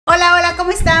Hola, hola,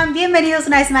 ¿cómo están? Bienvenidos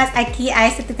una vez más aquí a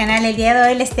este tu canal. El día de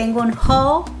hoy les tengo un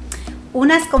haul,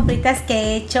 unas compritas que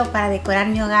he hecho para decorar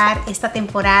mi hogar esta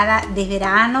temporada de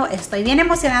verano. Estoy bien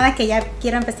emocionada que ya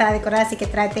quiero empezar a decorar, así que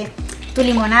tráete tu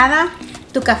limonada,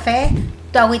 tu café,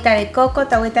 tu agüita de coco,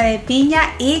 tu agüita de piña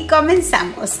y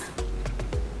comenzamos.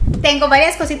 Tengo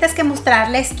varias cositas que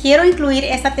mostrarles. Quiero incluir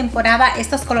esta temporada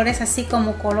estos colores así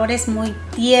como colores muy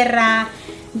tierra,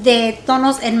 de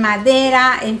tonos en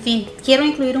madera, en fin, quiero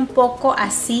incluir un poco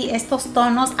así estos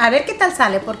tonos, a ver qué tal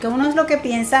sale, porque uno es lo que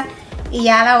piensa y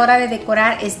ya a la hora de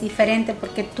decorar es diferente,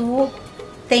 porque tú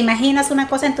te imaginas una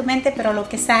cosa en tu mente, pero lo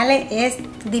que sale es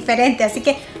diferente. Así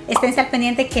que esténse al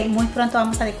pendiente que muy pronto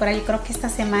vamos a decorar. Yo creo que esta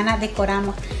semana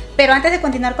decoramos. Pero antes de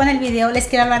continuar con el video, les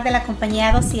quiero hablar de la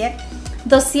compañía Dossier.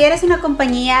 Dossier es una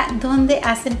compañía donde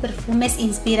hacen perfumes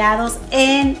inspirados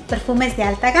en perfumes de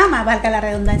alta gama, valga la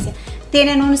redundancia.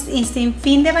 Tienen un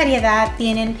sinfín de variedad,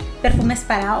 tienen perfumes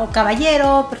para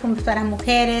caballero, perfumes para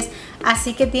mujeres,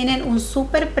 así que tienen un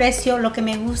súper precio. Lo que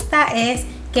me gusta es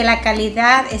que la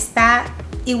calidad está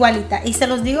igualita. Y se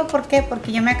los digo porque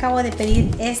yo me acabo de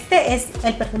pedir, este es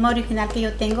el perfume original que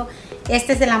yo tengo,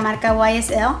 este es de la marca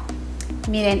YSL.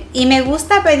 Miren, y me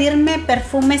gusta pedirme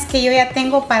perfumes que yo ya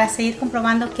tengo para seguir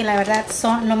comprobando que la verdad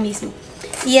son lo mismo.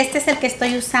 Y este es el que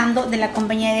estoy usando de la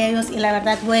compañía de ellos y la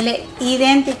verdad huele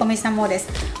idéntico, mis amores.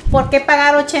 ¿Por qué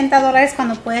pagar $80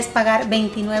 cuando puedes pagar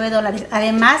 $29?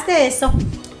 Además de eso,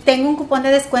 tengo un cupón de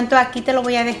descuento, aquí te lo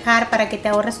voy a dejar para que te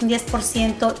ahorres un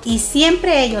 10%. Y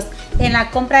siempre ellos, en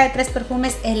la compra de 3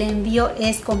 perfumes, el envío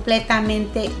es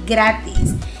completamente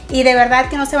gratis. Y de verdad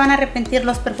que no se van a arrepentir,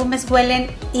 los perfumes huelen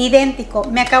idéntico.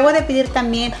 Me acabo de pedir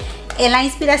también la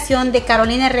inspiración de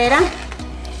Carolina Herrera,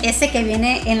 ese que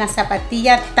viene en la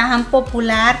zapatilla tan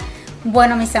popular.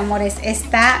 Bueno, mis amores,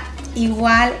 está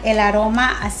igual el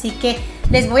aroma, así que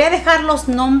les voy a dejar los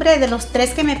nombres de los 3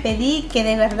 que me pedí, que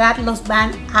de verdad los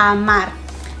van a amar.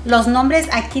 Los nombres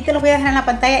aquí te los voy a dejar en la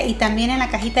pantalla y también en la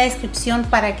cajita de descripción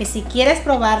para que si quieres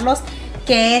probarlos,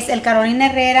 que es el Carolina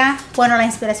Herrera, bueno, la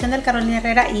inspiración del Carolina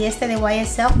Herrera y este de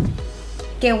YSL,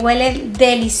 que huele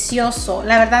delicioso.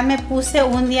 La verdad me puse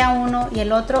un día uno y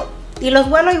el otro y los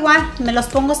huelo igual, me los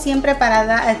pongo siempre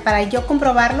para yo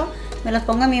comprobarlo, me los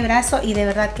pongo en mi brazo y de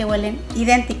verdad que huelen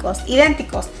idénticos.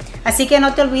 Así que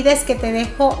no te olvides que te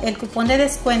dejo el cupón de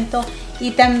descuento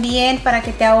y también para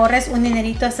que te ahorres un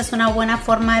dinerito. Esta es una buena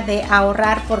forma de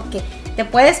ahorrar porque te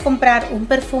puedes comprar un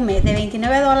perfume de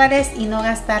 $29 y no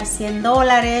gastar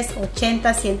 $100,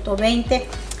 80, 120.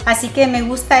 Así que me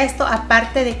gusta esto,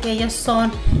 aparte de que ellos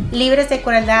son libres de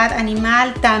crueldad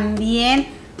animal,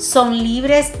 también son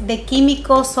libres de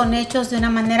químicos, son hechos de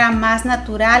una manera más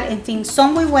natural, en fin,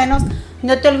 son muy buenos.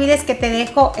 No te olvides que te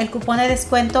dejo el cupón de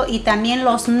descuento y también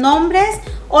los nombres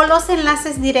o los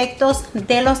enlaces directos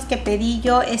de los que pedí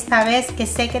yo esta vez, que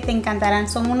sé que te encantarán.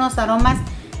 Son unos aromas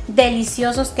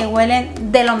deliciosos que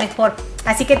huelen de lo mejor.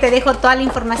 Así que te dejo toda la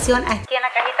información aquí en la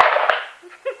cajita.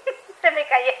 Se me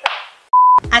cayó.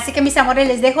 Así que mis amores,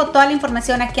 les dejo toda la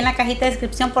información aquí en la cajita de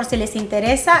descripción por si les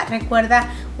interesa. Recuerda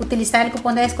utilizar el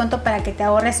cupón de descuento para que te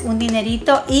ahorres un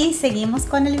dinerito y seguimos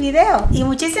con el video. Y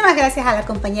muchísimas gracias a la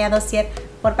compañía Dossier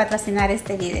por patrocinar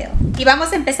este video. Y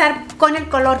vamos a empezar con el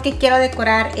color que quiero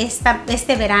decorar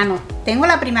este verano. Tengo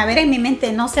la primavera en mi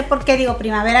mente, no sé por qué digo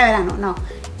primavera, verano, no,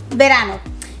 verano.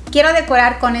 Quiero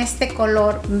decorar con este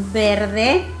color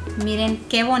verde. Miren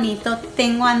qué bonito.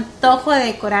 Tengo antojo de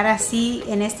decorar así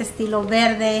en este estilo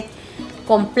verde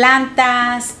con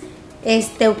plantas,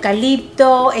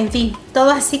 eucalipto, en fin,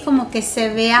 todo así como que se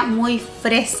vea muy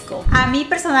fresco. A mí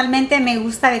personalmente me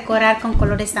gusta decorar con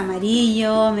colores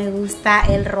amarillo, me gusta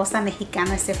el rosa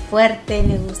mexicano ese fuerte,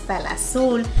 me gusta el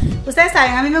azul. Ustedes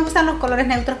saben, a mí me gustan los colores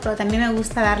neutros, pero también me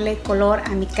gusta darle color a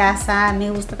mi casa, me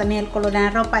gusta también el color en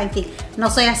la ropa, en fin, no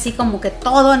soy así como que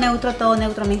todo neutro,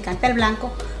 me encanta el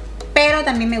blanco, pero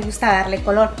también me gusta darle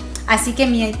color. Así que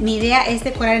mi idea es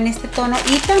decorar en este tono.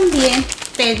 Y también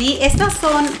pedí, estas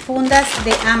son fundas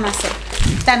de Amazon.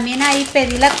 También ahí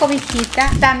pedí la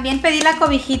cobijita. También pedí la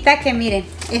cobijita que miren,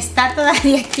 está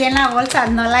todavía aquí en la bolsa,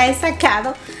 no la he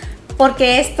sacado.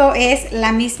 Porque esto es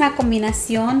la misma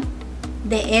combinación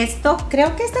de esto.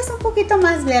 Creo que esta es un poquito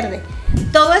más verde.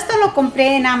 Todo esto lo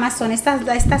compré en Amazon,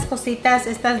 estas cositas,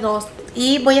 estas dos.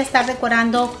 Y voy a estar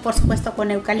decorando, por supuesto,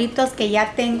 con eucaliptos que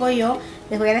ya tengo yo.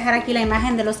 Les voy a dejar aquí la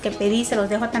imagen de los que pedí, se los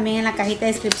dejo también en la cajita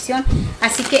de descripción.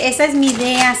 Así que esa es mi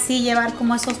idea, así llevar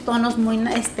como esos tonos muy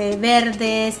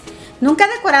verdes. Nunca he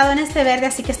decorado en este verde,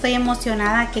 así que estoy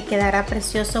emocionada que quedará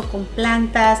precioso con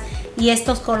plantas y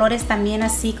estos colores también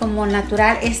así como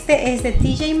natural. Este es de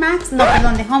TJ Maxx, no,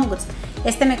 perdón, de Home Goods.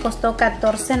 Este me costó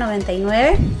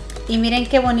 $14.99. Y miren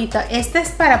qué bonito. Este es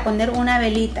para poner una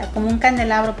velita, como un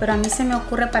candelabro, pero a mí se me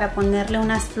ocurre para ponerle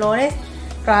unas flores,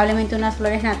 probablemente unas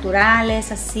flores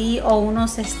naturales así, o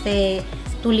unos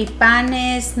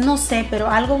tulipanes, no sé, pero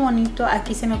algo bonito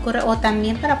aquí se me ocurre. O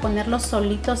también para ponerlo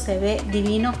solito se ve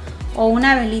divino, o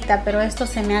una velita, pero esto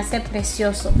se me hace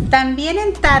precioso. También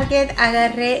en Target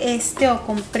agarré o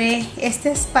compré,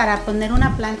 este es para poner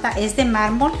una planta, es de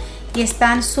mármol y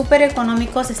están súper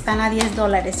económicos, están a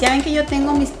 $10. Ya ven que yo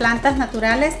tengo mis plantas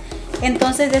naturales,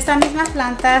 entonces de estas mismas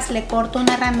plantas le corto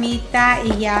una ramita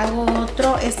y hago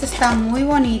otro. Este está muy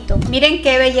bonito. Miren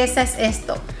qué belleza es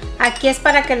esto. Aquí es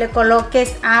para que le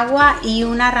coloques agua y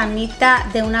una ramita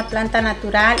de una planta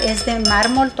natural. Es de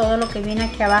mármol todo lo que viene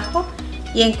aquí abajo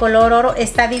y en color oro,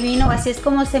 está divino. Así es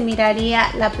como se miraría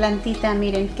la plantita.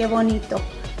 Miren qué bonito.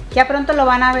 Ya pronto lo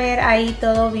van a ver ahí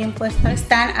todo bien puesto.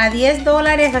 Están a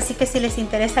 $10, así que si les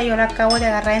interesa, yo lo acabo de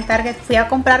agarrar en Target. Fui a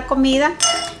comprar comida,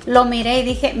 lo miré y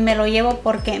dije me lo llevo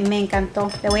porque me encantó.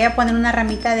 Le voy a poner una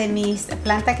ramita de mis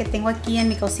plantas que tengo aquí en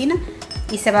mi cocina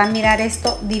y se va a mirar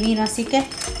esto divino, así que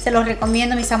se los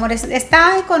recomiendo, mis amores.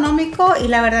 Está económico y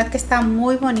la verdad que está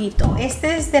muy bonito.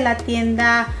 Este es de la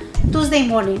tienda Tuesday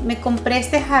Morning. Me compré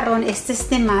este jarrón, este es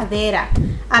de madera.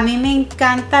 A mí me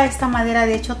encanta esta madera.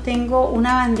 De hecho tengo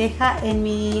una bandeja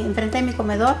enfrente de mi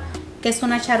comedor, que es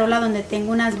una charola donde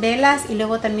tengo unas velas, y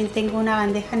luego también tengo una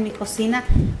bandeja en mi cocina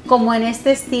como en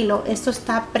este estilo. Esto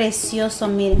está precioso,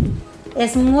 miren.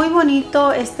 Es muy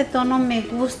bonito, este tono me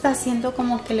gusta, siento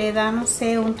como que le da, no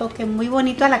sé, un toque muy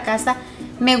bonito a la casa.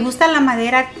 Me gusta la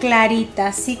madera clarita,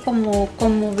 así como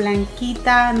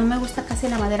blanquita, no me gusta casi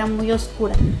la madera muy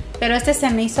oscura. Pero este se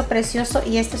me hizo precioso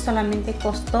y este solamente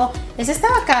costó, este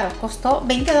estaba caro, costó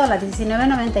 $20,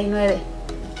 $19.99.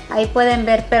 Ahí pueden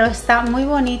ver, pero está muy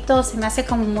bonito, se me hace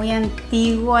como muy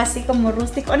antiguo, así como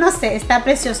rústico, no sé, está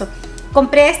precioso.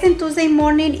 Compré este en Tuesday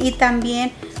Morning y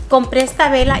también compré esta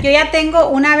vela. Yo ya tengo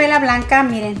una vela blanca,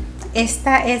 miren,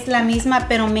 esta es la misma,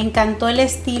 pero me encantó el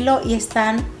estilo y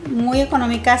están muy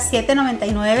económicas,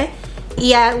 $7.99,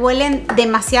 y huelen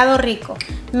demasiado rico.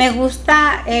 Me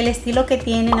gusta el estilo que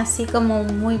tienen, así como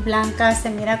muy blanca, se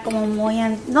mira como muy,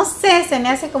 no sé, se me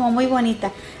hace como muy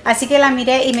bonita. Así que la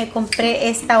miré y me compré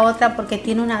esta otra porque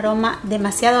tiene un aroma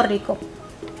demasiado rico.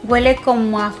 Huele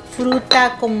como a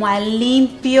fruta, como a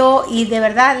limpio, y de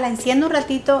verdad la enciendo un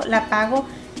ratito, la apago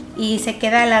y se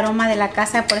queda el aroma de la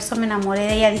casa. Por eso me enamoré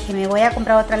de ella, dije me voy a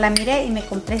comprar otra. La miré y me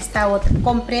compré esta otra.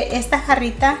 Compré esta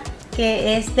jarrita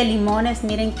que es de limones,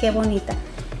 miren qué bonita.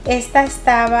 Esta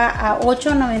estaba a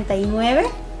 $8.99.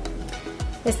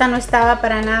 Esta no estaba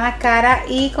para nada cara,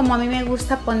 y como a mí me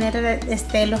gusta poner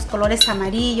los colores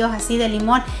amarillos así de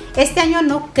limón, este año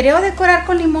no creo decorar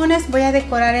con limones, voy a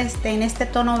decorar en este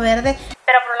tono verde,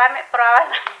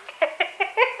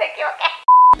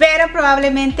 pero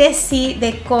probablemente sí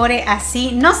decore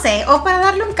así, no sé, o para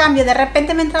darle un cambio. De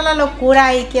repente me entra la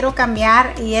locura y quiero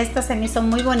cambiar, y esta se me hizo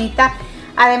muy bonita.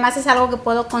 Además es algo que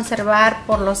puedo conservar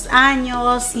por los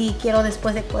años y quiero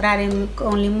después decorar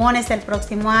con limones el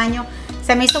próximo año.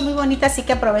 Se me hizo muy bonita, así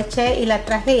que aproveché y la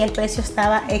traje, y el precio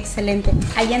estaba excelente.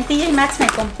 Allá en TJ Maxx me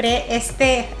compré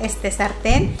este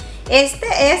sartén.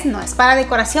 No es para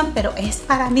decoración, pero es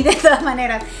para mí de todas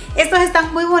maneras. Estos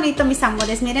están muy bonitos, mis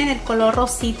amores. Miren el color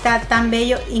rosita tan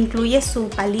bello, incluye su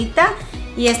palita.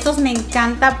 Y estos me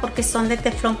encantan porque son de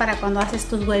teflón para cuando haces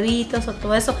tus huevitos o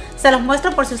todo eso. Se los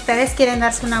muestro por si ustedes quieren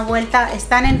darse una vuelta.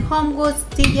 Están en Home Goods,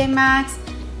 TJ Maxx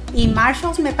y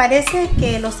Marshalls, me parece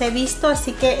que los he visto.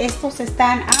 Así que estos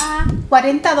están a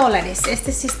 $40.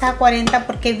 Este sí está a 40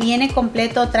 porque viene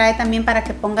completo. Trae también para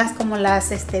que pongas como las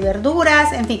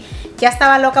verduras. En fin, ya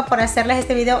estaba loca por hacerles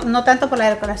este video. No tanto por la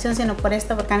decoración, sino por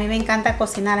esto, porque a mí me encanta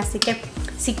cocinar. Así que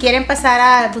si quieren pasar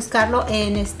a buscarlo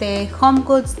en Home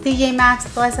Goods, TJ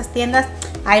Maxx, todas esas tiendas,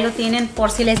 ahí lo tienen por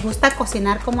si les gusta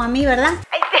cocinar como a mí, ¿verdad?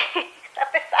 Ay, está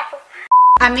pesado.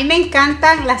 A mí me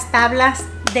encantan las tablas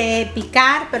de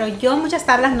picar, pero yo muchas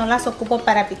tablas no las ocupo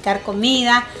para picar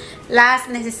comida. Las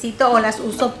necesito o las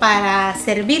uso para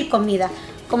servir comida.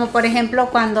 Como por ejemplo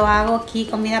cuando hago aquí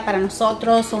comida para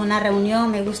nosotros o una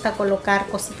reunión, me gusta colocar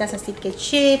cositas así, que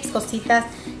chips, cositas,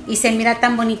 y se mira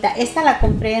tan bonita. Esta la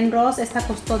compré en Ross, esta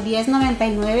costó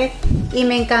 $10.99 y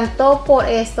me encantó por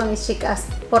esto, mis chicas,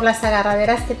 por las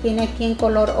agarraderas que tiene aquí en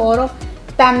color oro.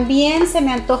 También se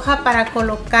me antoja para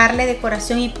colocarle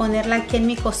decoración y ponerla aquí en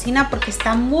mi cocina porque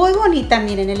está muy bonita.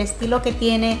 Miren el estilo que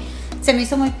tiene, se me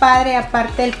hizo muy padre.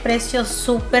 Aparte el precio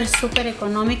súper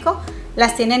económico.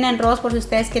 Las tienen en Ross por si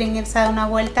ustedes quieren irse a dar una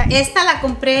vuelta. Esta la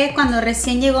compré cuando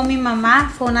recién llegó mi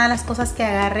mamá. Fue una de las cosas que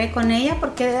agarré con ella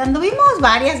porque anduvimos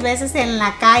varias veces en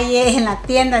la calle, en la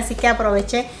tienda, así que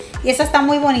aproveché. Y esta está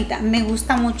muy bonita, me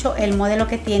gusta mucho el modelo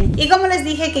que tiene. Y como les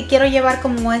dije que quiero llevar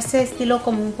como ese estilo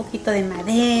como un poquito de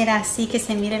madera, así que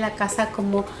se mire la casa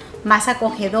como más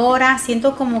acogedora.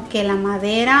 Siento como que la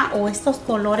madera o estos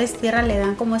colores tierra le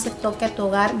dan como ese toque a tu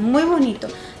hogar muy bonito.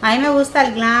 A mí me gusta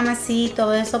el glam así,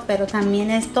 todo eso, pero también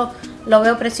esto lo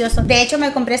veo precioso. De hecho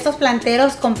me compré estos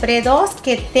planteros, compré dos,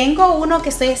 que tengo uno que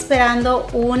estoy esperando,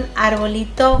 un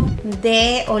arbolito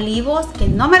de olivos, que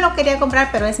no me lo quería comprar,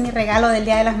 pero es mi regalo del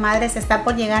Día de las Madres, está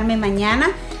por llegarme mañana.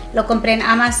 Lo compré en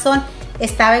Amazon.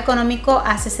 Estaba económico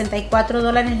a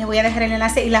 $64, les voy a dejar el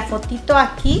enlace y la fotito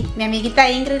aquí. Mi amiguita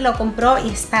Ingrid lo compró y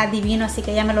está divino, así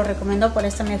que ella me lo recomendó, por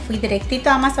eso me fui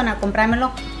directito a Amazon a comprármelo,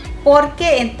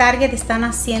 porque en Target están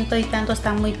a ciento y tanto,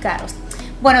 están muy caros.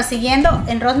 Bueno, siguiendo,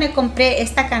 en Ross me compré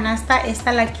esta canasta,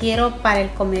 esta la quiero para el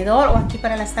comedor o aquí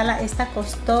para la sala. Esta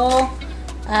costó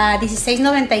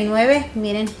 $16.99,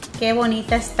 miren qué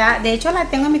bonita está. De hecho la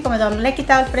tengo en mi comedor, no le he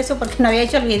quitado el precio porque no había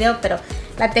hecho el video, pero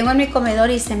la tengo en mi comedor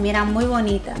y se mira muy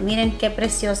bonita. Miren qué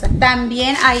preciosa.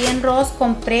 También ahí en Ross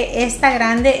compré esta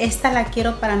grande. Esta la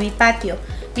quiero para mi patio.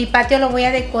 Mi patio lo voy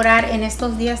a decorar en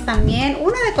estos días también.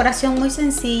 Una decoración muy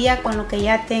sencilla con lo que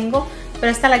ya tengo,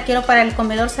 pero esta la quiero para el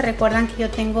comedor. Se recuerdan que yo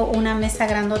tengo una mesa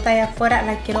grandota allá afuera.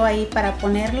 La quiero ahí para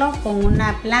ponerlo con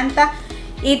una planta.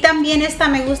 Y también esta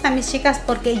me gusta, mis chicas,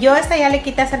 porque yo esta ya le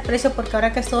quité el precio porque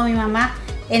ahora que estuvo mi mamá,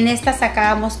 en esta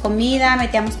sacábamos comida,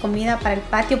 metíamos comida para el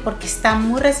patio porque está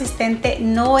muy resistente.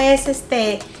 No es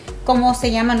 ¿cómo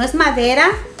se llama? No es madera,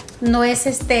 no es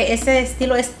ese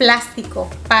estilo, es plástico.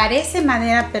 Parece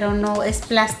madera, pero no, es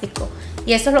plástico.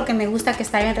 Y eso es lo que me gusta, que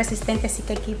está bien resistente. Así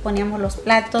que aquí poníamos los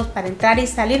platos para entrar y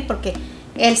salir, porque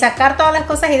el sacar todas las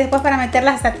cosas y después para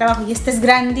meterlas hasta el trabajo. Y esta es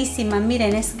grandísima,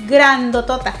 miren, es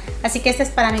grandotota. Así que este es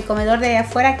para mi comedor de allá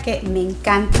afuera, que me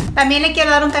encanta. También le quiero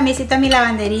dar un cambiecito a mi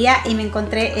lavandería y me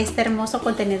encontré este hermoso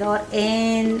contenedor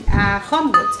en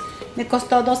HomeGoods. Me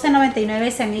costó $12.99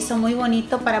 y se me hizo muy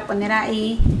bonito para poner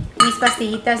ahí mis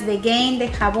pastillitas de Gain, de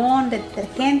jabón, de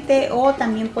detergente, o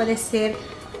también puede ser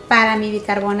para mi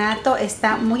bicarbonato.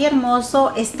 Está muy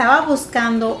hermoso. Estaba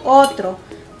buscando otro,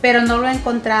 pero no lo he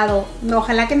encontrado.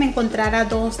 Ojalá que me encontrara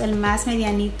dos, el más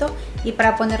medianito, y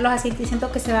para ponerlos así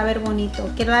siento que se va a ver bonito.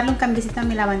 Quiero darle un cambiecito a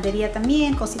mi lavandería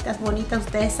también, cositas bonitas,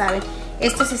 ustedes saben.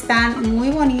 Estos están muy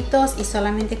bonitos y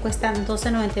solamente cuestan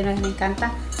 $12.99. Me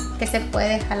encanta que se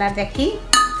puede jalar de aquí.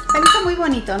 Está muy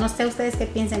bonito, no sé ustedes qué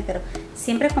piensen, pero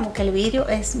siempre como que el vidrio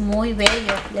es muy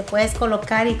bello. Le puedes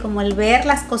colocar y como el ver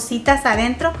las cositas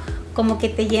adentro, como que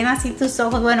te llena así tus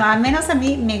ojos. Bueno, al menos a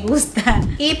mí me gusta.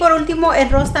 Y por último, en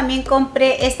Ross también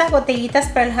compré estas botellitas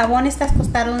para el jabón. Estas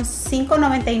costaron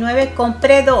 $5.99.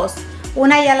 Compré dos.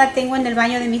 Una ya la tengo en el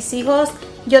baño de mis hijos.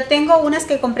 Yo tengo unas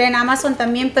que compré en Amazon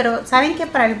también, pero saben que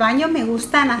para el baño me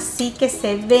gustan así, que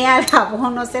se vea el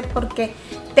jabón. No sé por qué.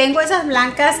 Tengo esas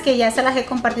blancas que ya se las he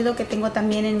compartido, que tengo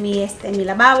también en mi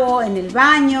lavabo, en el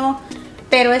baño.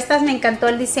 Pero estas me encantó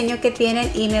el diseño que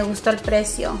tienen y me gustó el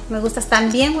precio. Me gusta,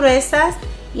 están bien gruesas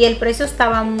y el precio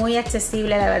estaba muy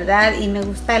accesible, la verdad. Y me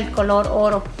gusta el color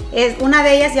oro. Una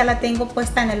de ellas ya la tengo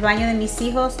puesta en el baño de mis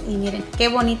hijos y miren qué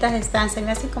bonitas están. Se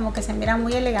me hacen como que se miran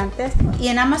muy elegantes. Y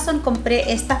en Amazon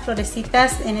compré estas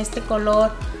florecitas en este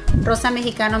color rosa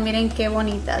mexicano. Miren qué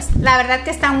bonitas. La verdad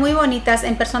que están muy bonitas.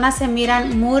 En persona se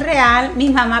miran muy real. Mi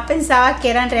mamá pensaba que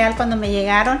eran real cuando me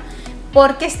llegaron,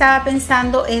 porque estaba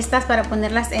pensando estas para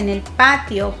ponerlas en el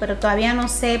patio, pero todavía no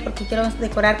sé, porque quiero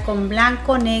decorar con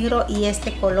blanco, negro y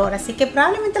este color. Así que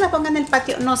probablemente las ponga en el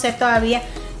patio, no sé todavía,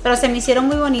 pero se me hicieron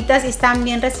muy bonitas y están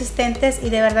bien resistentes y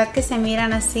de verdad que se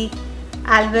miran así.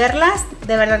 Al verlas,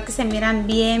 de verdad que se miran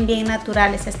bien, bien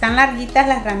naturales. Están larguitas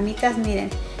las ramitas, miren.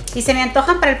 Y se me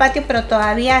antojan para el patio, pero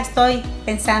todavía estoy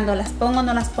pensando, ¿las pongo o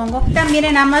no las pongo? También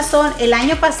en Amazon el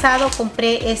año pasado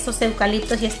compré estos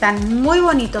eucaliptos y están muy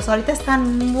bonitos. Ahorita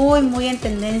están muy en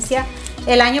tendencia.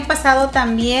 El año pasado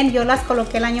también, yo las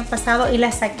coloqué el año pasado y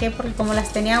las saqué porque como las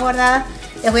tenía guardadas.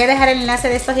 Les voy a dejar el enlace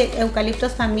de estos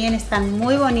eucaliptos también. Están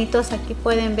muy bonitos. Aquí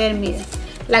pueden ver, miren.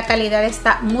 La calidad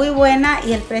está muy buena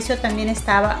y el precio también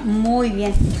estaba muy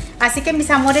bien. Así que mis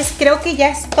amores, creo que ya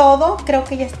es todo. Creo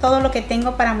que ya es todo lo que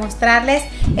tengo para mostrarles.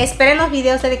 Esperen los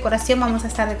videos de decoración. Vamos a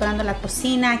estar decorando la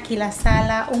cocina, aquí la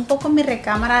sala, un poco mi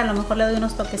recámara. A lo mejor le doy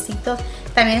unos toquecitos.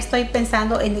 También estoy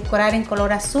pensando en decorar en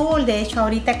color azul. De hecho,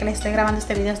 ahorita que les estoy grabando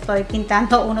este video estoy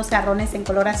pintando unos jarrones en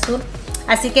color azul.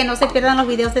 Así que no se pierdan los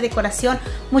videos de decoración.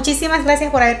 Muchísimas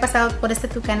gracias por haber pasado por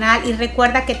tu canal y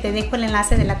recuerda que te dejo el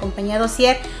enlace de la compañía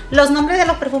Dossier, los nombres de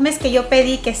los perfumes que yo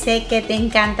pedí, que sé que te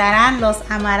encantarán, los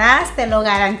amarás, te lo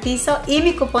garantizo, y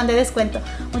mi cupón de descuento.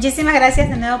 Muchísimas gracias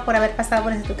de nuevo por haber pasado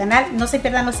por tu canal. No se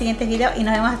pierdan los siguientes videos y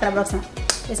nos vemos hasta la próxima.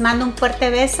 Les mando un fuerte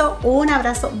beso, un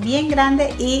abrazo bien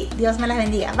grande y Dios me las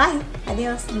bendiga. Bye.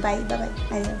 Adiós. Bye. Bye.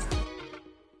 Bye. Adiós.